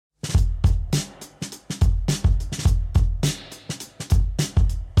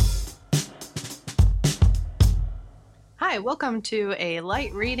Hi, welcome to a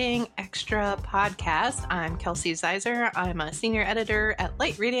Light Reading Extra podcast. I'm Kelsey Zeiser. I'm a senior editor at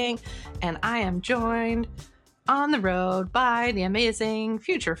Light Reading, and I am joined on the road by the amazing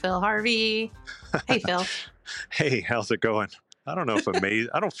future Phil Harvey. Hey, Phil. Hey, how's it going? I don't know if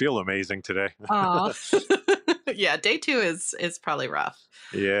I don't feel amazing today. Aw. Yeah, day two is probably rough.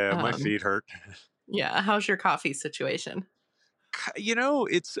 Yeah, my Um, feet hurt. yeah, how's your coffee situation?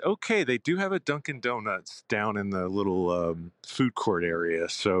 It's okay. They do have a Dunkin' Donuts down in the little food court area,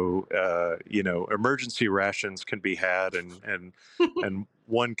 so emergency rations can be had, and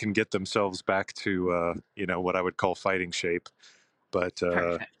one can get themselves back to what I would call fighting shape. But uh,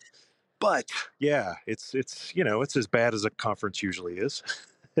 Perfect. but yeah, it's as bad as a conference usually is.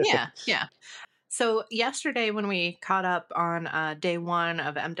 Yeah. So yesterday, when we caught up on day one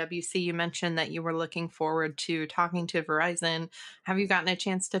of MWC, you mentioned that you were looking forward to talking to Verizon. Have you gotten a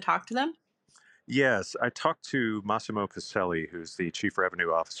chance to talk to them? Yes, I talked to Massimo Caselli, who's the Chief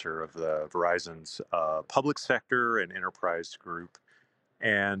Revenue Officer of the Verizon's public sector and enterprise group,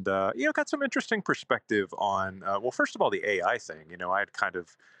 and got some interesting perspective on. Well, first of all, the AI thing. I had kind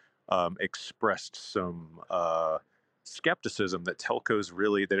of expressed some skepticism that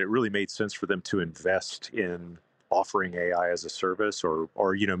that it really made sense for them to invest in offering AI as a service, or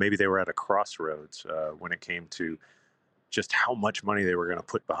maybe they were at a crossroads when it came to just how much money they were going to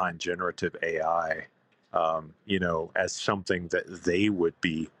put behind generative AI, as something that they would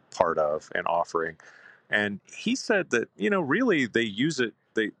be part of and offering. And he said that, really they use it,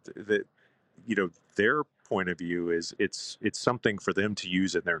 that, their point of view is it's something for them to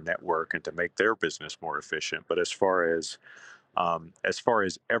use in their network and to make their business more efficient. But as far as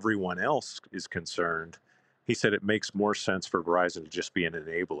everyone else is concerned, he said it makes more sense for Verizon to just be an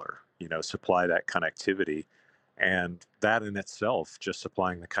enabler, supply that connectivity. And that in itself, just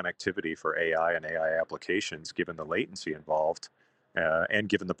supplying the connectivity for AI and AI applications, given the latency involved, and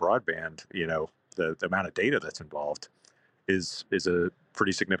given the broadband, the amount of data that's involved, is a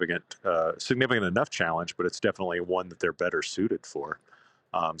pretty significant enough challenge, but it's definitely one that they're better suited for.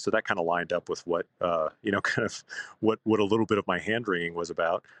 So that kind of lined up with what kind of what a little bit of my hand wringing was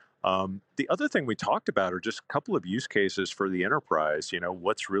about. The other thing we talked about are just a couple of use cases for the enterprise.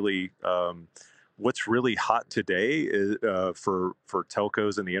 What's really hot today is, for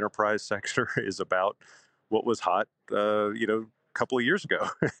telcos in the enterprise sector is about what was hot, a couple of years ago.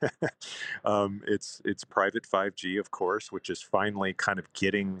 It's private 5G, of course, which is finally kind of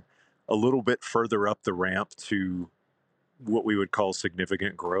getting a little bit further up the ramp to what we would call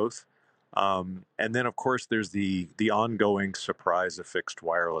significant growth. And then, of course, there's the ongoing surprise of fixed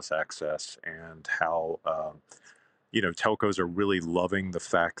wireless access, and how telcos are really loving the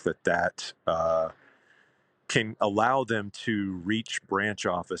fact that can allow them to reach branch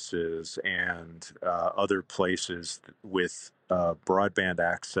offices and other places with broadband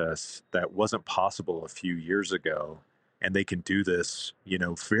access that wasn't possible a few years ago. And they can do this,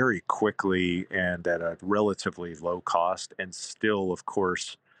 very quickly and at a relatively low cost, and still, of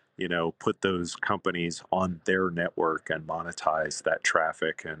course, put those companies on their network and monetize that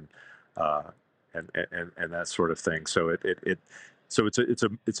traffic uh, and that sort of thing. So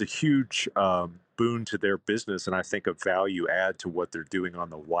it's a huge boon to their business, and I think a value add to what they're doing on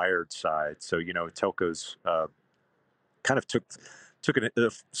the wired side. So telcos kind of took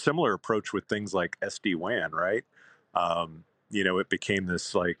a similar approach with things like SD-WAN, right? It became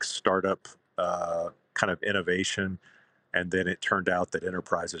this like startup kind of innovation, and then it turned out that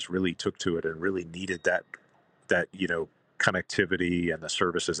enterprises really took to it and really needed that connectivity and the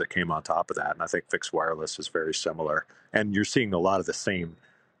services that came on top of that. And I think fixed wireless is very similar. And you're seeing a lot of the same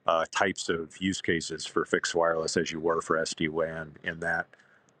types of use cases for fixed wireless as you were for SD-WAN, in that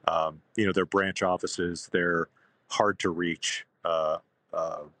their branch offices, they're hard to reach uh,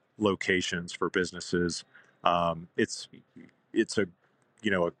 locations for businesses. It's a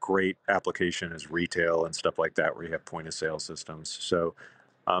a great application as retail and stuff like that, where you have point of sale systems. So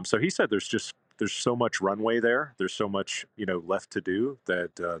he said there's so much runway there. There's so much left to do,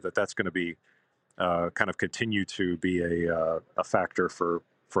 that's going to be kind of continue to be a factor for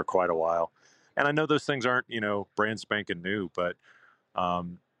quite a while. And I know those things aren't brand spanking new,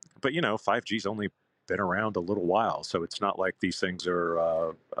 um, but 5G's only been around a little while, so it's not like these things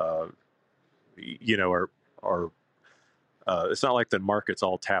are it's not like the market's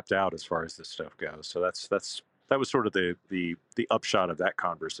all tapped out as far as this stuff goes. So that was sort of the upshot of that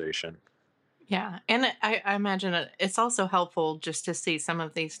conversation. Yeah. And I imagine it's also helpful just to see some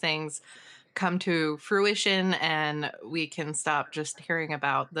of these things come to fruition and we can stop just hearing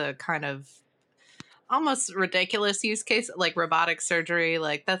about the kind of almost ridiculous use case, like robotic surgery.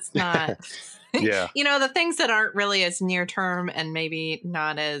 Like that's not, Yeah. the things that aren't really as near term and maybe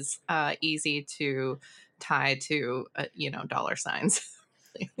not as easy to tie to, dollar signs.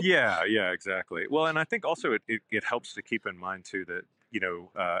 Yeah, yeah, exactly. Well, and I think also it helps to keep in mind too that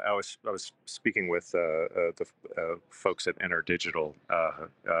I was speaking with the folks at Enter Digital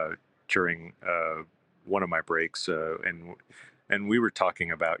during one of my breaks, and we were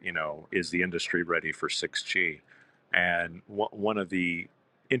talking about is the industry ready for 6G, and one of the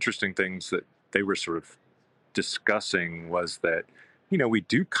interesting things that they were sort of discussing was that we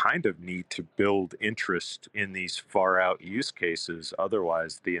do kind of need to build interest in these far out use cases,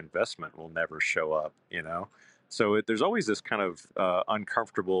 otherwise the investment will never show up. So there's always this kind of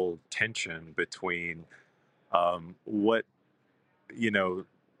uncomfortable tension between what you know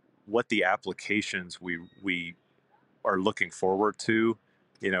what the applications we are looking forward to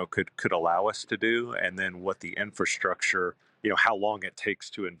could allow us to do, and then what the infrastructure, how long it takes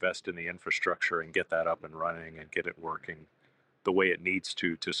to invest in the infrastructure and get that up and running and get it working the way it needs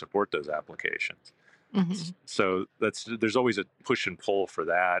to support those applications. Hmm. So there's always a push and pull for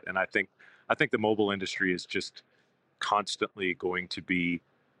that, and I think the mobile industry is just constantly going to be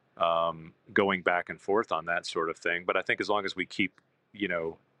going back and forth on that sort of thing. But I think you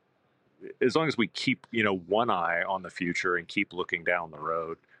know one eye on the future and keep looking down the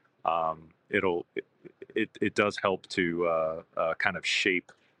road, it does help to kind of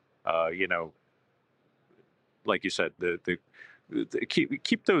shape, you know, like you said, the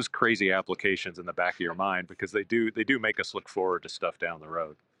keep those crazy applications in the back of your mind, because they do make us look forward to stuff down the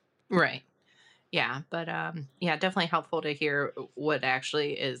road. Right. Yeah, but yeah, definitely helpful to hear what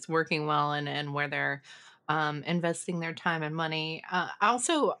actually is working well and where they're investing their time and money.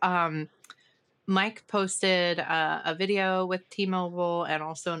 Also, Mike posted a video with T-Mobile and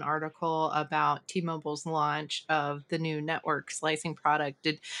also an article about T-Mobile's launch of the new network slicing product.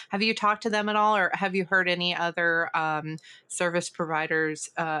 Did Have you talked to them at all, or have you heard any other service providers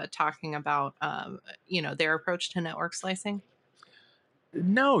talking about their approach to network slicing?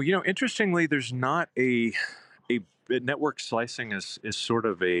 No, interestingly, there's not a network slicing is sort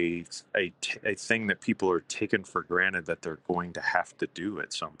of a thing that people are taken for granted that they're going to have to do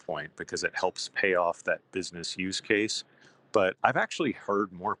at some point because it helps pay off that business use case. But I've actually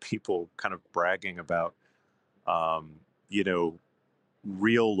heard more people kind of bragging about, um, you know,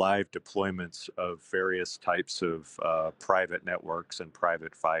 real live deployments of various types of private networks and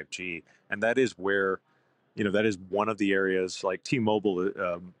private 5G, and that is where that is one of the areas, like T-Mobile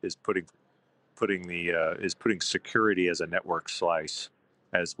is putting security as a network slice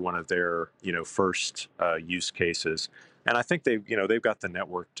as one of their first use cases. And I think they've got the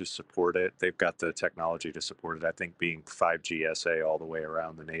network to support it. They've got the technology to support it. I think being 5G SA all the way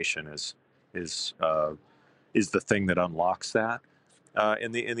around the nation is uh, is the thing that unlocks that.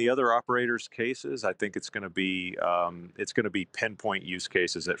 In the other operators' cases, I think it's going to be pinpoint use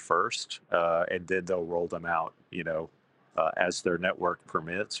cases at first, and then they'll roll them out, as their network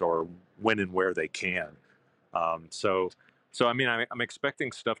permits or when and where they can. So I mean, I'm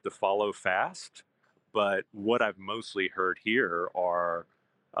expecting stuff to follow fast, but what I've mostly heard here are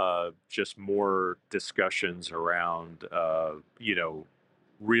just more discussions around,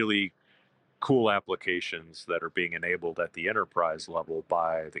 really cool applications that are being enabled at the enterprise level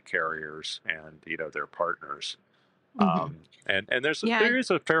by the carriers and their partners. Hmm. And Yeah. there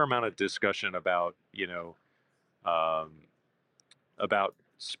is a fair amount of discussion about um, about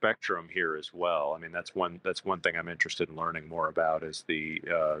spectrum here as well. I mean, that's one thing I'm interested in learning more about, is the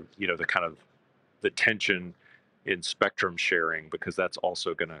kind of the tension in spectrum sharing, because that's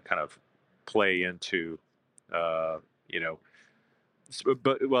also going to kind of play into uh, you know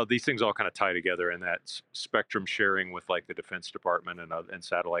but well, these things all kind of tie together in that spectrum sharing with like the Defense Department and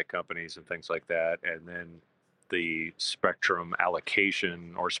satellite companies and things like that, and then the spectrum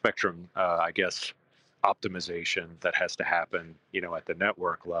allocation or spectrum, I guess, optimization that has to happen, at the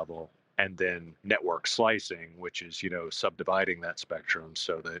network level, and then network slicing, which is subdividing that spectrum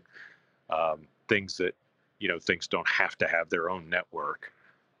so that things don't have to have their own network.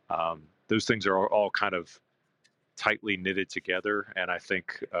 Those things are all kind of tightly knitted together, and I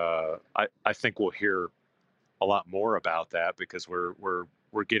think we'll hear a lot more about that, because we're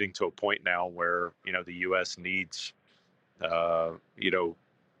getting to a point now where the U.S. needs you know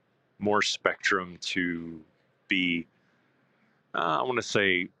more spectrum to be, I want to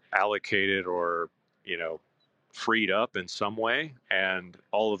say, allocated or you know freed up in some way, and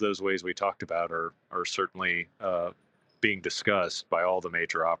all of those ways we talked about are certainly being discussed by all the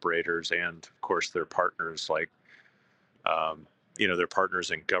major operators, and of course their partners, like their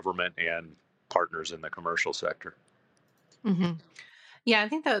partners in government and partners in the commercial sector. Hmm. Yeah, I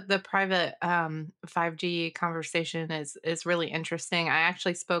think the private 5G conversation is really interesting. I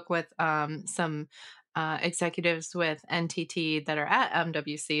actually spoke with some executives with NTT that are at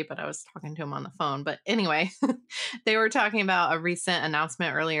MWC, but I was talking to them on the phone. But anyway, they were talking about a recent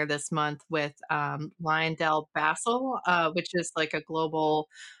announcement earlier this month with Lyondell Basel, which is like a global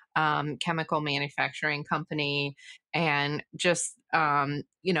chemical manufacturing company, and just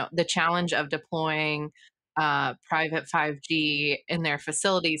the challenge of deploying private 5G in their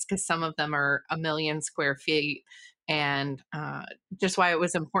facilities because some of them are a million square feet, and just why it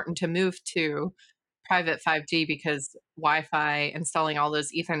was important to move to private 5G because Wi-Fi installing all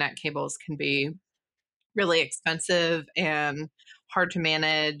those Ethernet cables can be really expensive and hard to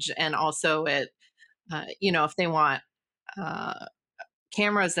manage, and also if they want uh,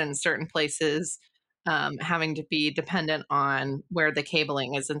 cameras in certain places, having to be dependent on where the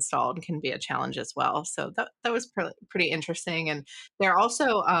cabling is installed can be a challenge as well. So that was pretty interesting. And they're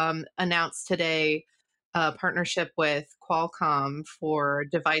also announced today a partnership with Qualcomm for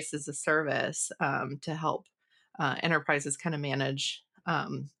device as a service to help enterprises kind of manage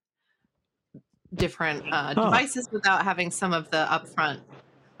different Huh. devices without having some of the upfront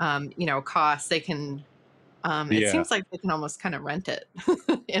costs. They can. It Yeah. seems like they can almost kind of rent it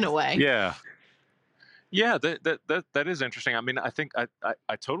in a way. Yeah. Yeah, that is interesting. I mean, I think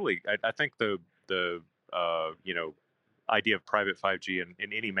I totally I think the idea of private 5G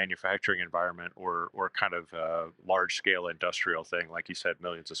in any manufacturing environment or kind of large scale industrial thing, like you said,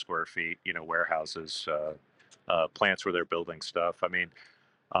 millions of square feet, warehouses, plants where they're building stuff. I mean,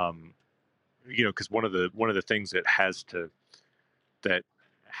 um, because one of the things that has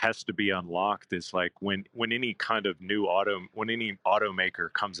to be unlocked is like when any kind of when any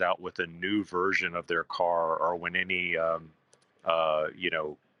automaker comes out with a new version of their car, or when any uh, you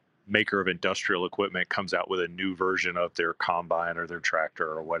know maker of industrial equipment comes out with a new version of their combine or their tractor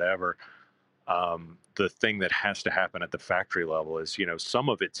or whatever. The thing that has to happen at the factory level is, some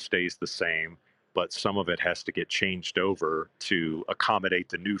of it stays the same, but some of it has to get changed over to accommodate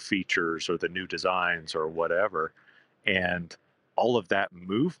the new features or the new designs or whatever. And all of that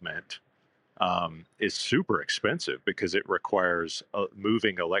movement is super expensive because it requires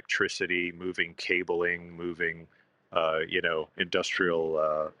moving electricity, moving cabling, moving,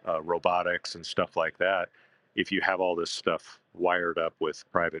 industrial robotics and stuff like that. If you have all this stuff wired up with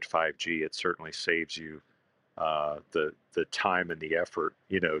private 5G, it certainly saves you the time and the effort,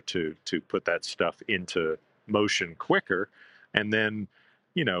 to put that stuff into motion quicker, and then,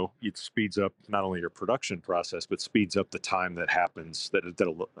 it speeds up not only your production process, but speeds up the time that happens that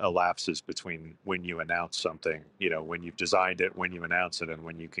elapses between when you announce something, when you've designed it, when you announce it, and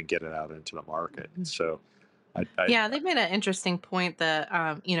when you can get it out into the market. So, I Yeah, they made an interesting point that,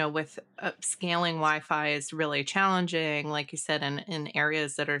 with scaling Wi-Fi is really challenging. Like you said, in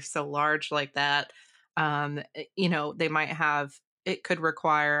areas that are so large like that, they might have it could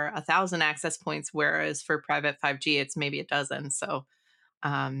require 1,000 access points, whereas for private 5G, it's maybe a dozen. So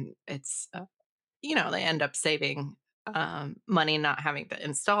it's they end up saving money not having to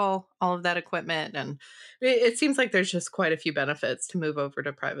install all of that equipment, and it seems like there's just quite a few benefits to move over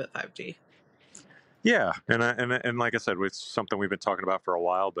to private 5G. Yeah, and like I said, it's something we've been talking about for a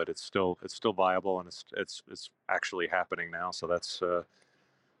while, but it's still viable, and it's actually happening now. So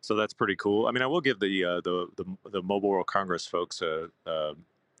that's pretty cool. I mean, I will give the Mobile World Congress folks a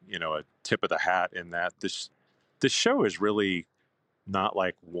tip of the hat in that this show is really not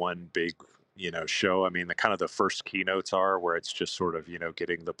like one big show. I mean, the kind of the first keynotes are where it's just sort of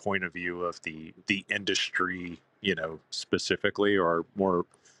getting the point of view of the industry, specifically, or more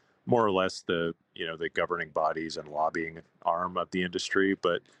or less the governing bodies and lobbying arm of the industry.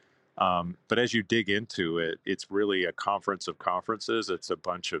 But as you dig into it, it's really a conference of conferences. It's a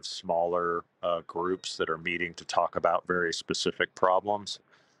bunch of smaller groups that are meeting to talk about very specific problems,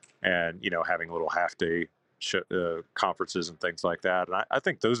 and having little half day conferences and things like that. And I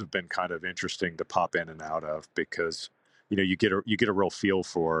think those have been kind of interesting to pop in and out of, because you get a real feel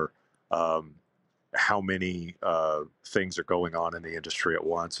for um, how many things are going on in the industry at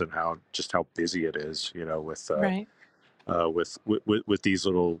once, and how busy it is, Right. with these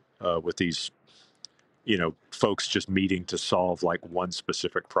little with these folks just meeting to solve like one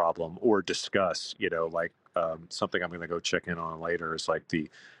specific problem or discuss, like something I'm going to go check in on later is like the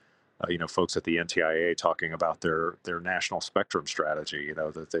folks at the NTIA talking about their national spectrum strategy,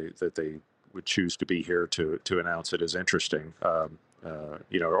 that they would choose to be here to announce it is interesting, or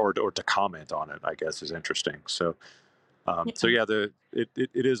to comment on it, I guess, is interesting. So Yeah. yeah,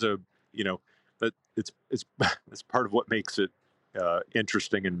 it is a, you know, but it's it's part of what makes it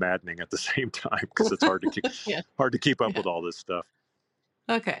interesting and maddening at the same time because it's Yeah. hard to keep up Yeah. with all this stuff.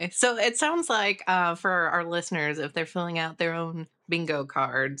 Okay. So it sounds like for our listeners, if they're filling out their own bingo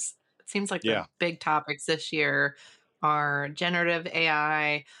cards, it seems like the Yeah. big topics this year are generative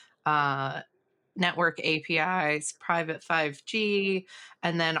AI, uh, network APIs, private 5G,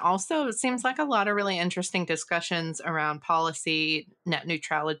 and then also it seems like a lot of really interesting discussions around policy, net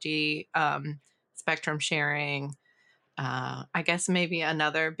neutrality, spectrum sharing. I guess maybe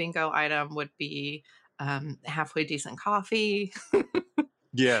another bingo item would be halfway decent coffee. Yes.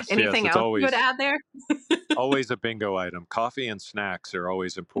 Yes. Anything It's else you would add there? always a bingo item. Coffee and snacks are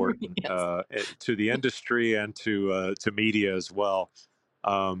always important Yes. to the industry and to media as well.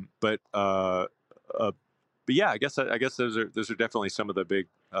 But uh, but yeah, I guess those are definitely some of the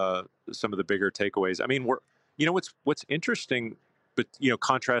bigger takeaways. I mean, what's interesting, but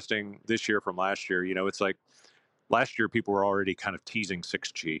contrasting this year from last year, it's like last year people were already kind of teasing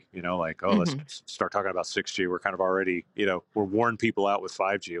 6G, like, oh, let's Mhm. start talking about 6G. We're kind of already, we're warning people out with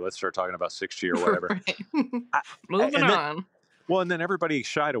 5G. Let's start talking about 6G or whatever. Right. I, Moving and then on. well, and then everybody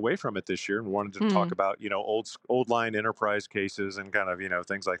shied away from it this year and wanted to talk Mm. about, old line enterprise cases and kind of,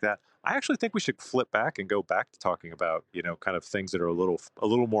 things like that. I actually think we should flip back and go back to talking about, kind of things that are a little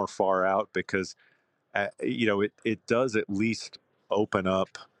more far out because, it does at least open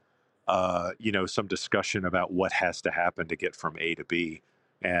up, some discussion about what has to happen to get from A to B,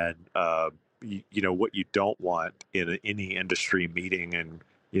 and what you don't want in any industry meeting and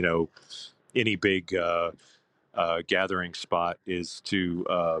any big gathering spot is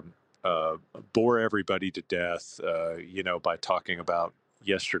to bore everybody to death, by talking about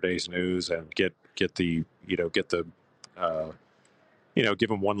yesterday's news and get the get the uh, give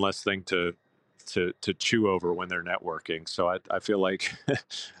them one less thing to chew over when they're networking. So I feel like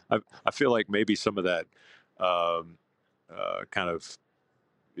I feel like maybe some of that um, kind of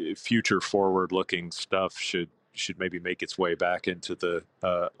future forward looking stuff should maybe make its way back into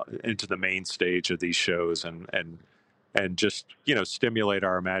the main stage of these shows and just stimulate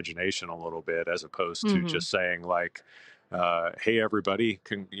our imagination a little bit as opposed to Mhm. just saying like hey everybody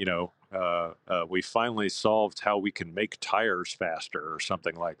can we finally solved how we can make tires faster or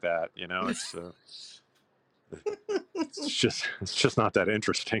something like that. It's just not that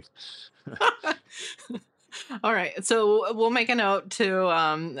interesting. All right. So we'll make a note to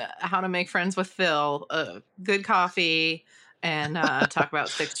how to make friends with Phil. Good coffee and talk about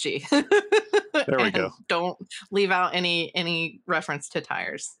 6G. There we go. And don't leave out any reference to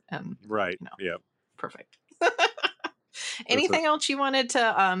tires. Right, yeah. Perfect. That's a Anything else you wanted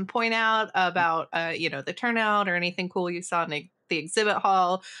to point out about the turnout or anything cool you saw in the exhibit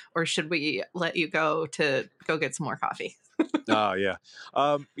hall, or should we let you go to go get some more coffee? Yeah.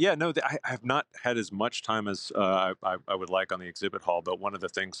 Yeah, no, I have not had as much time as I would like on the exhibit hall, but one of the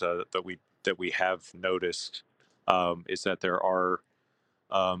things that we have noticed is that there are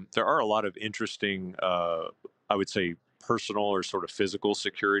a lot of interesting, I would say, personal or sort of physical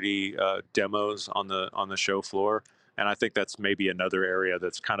security demos on the show floor, and I think that's maybe another area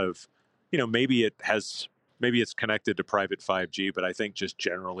that's kind of, maybe it's connected to private 5G, but I think just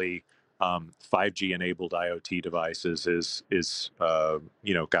generally 5G enabled IoT devices is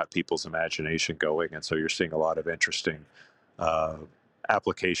got people's imagination going, and so you're seeing a lot of interesting uh,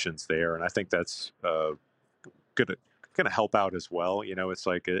 applications there, and I think that's gonna help out as well. It's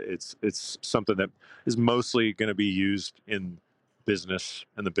like it's something that is mostly going to be used in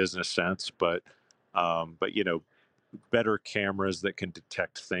the business sense, but better cameras that can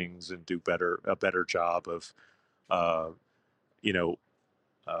detect things and do a better job of uh, you know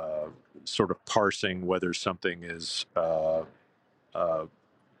uh, sort of parsing whether something is uh,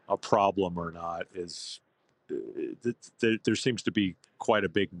 a problem or not is there seems to be quite a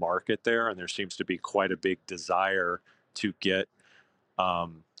big market there, and there seems to be quite a big desire to get a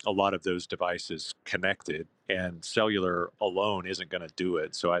lot of those devices connected, and cellular alone isn't going to do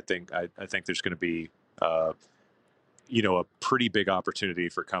it. So I think there's going to be uh, a pretty big opportunity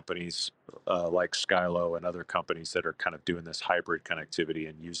for companies like Skylo and other companies that are kind of doing this hybrid connectivity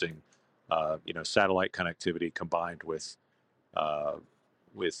and using satellite connectivity combined uh,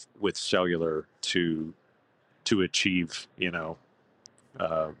 with cellular to achieve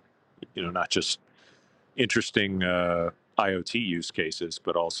uh, not just interesting IoT use cases,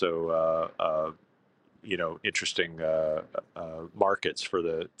 but also interesting markets for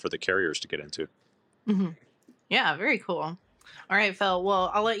the carriers to get into. Mhm. Yeah, very cool. All right, Phil.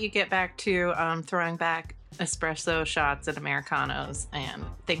 Well, I'll let you get back to throwing back espresso shots and Americanos. And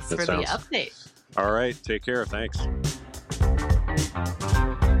thanks That for the sounds update. all right. Take care. Thanks.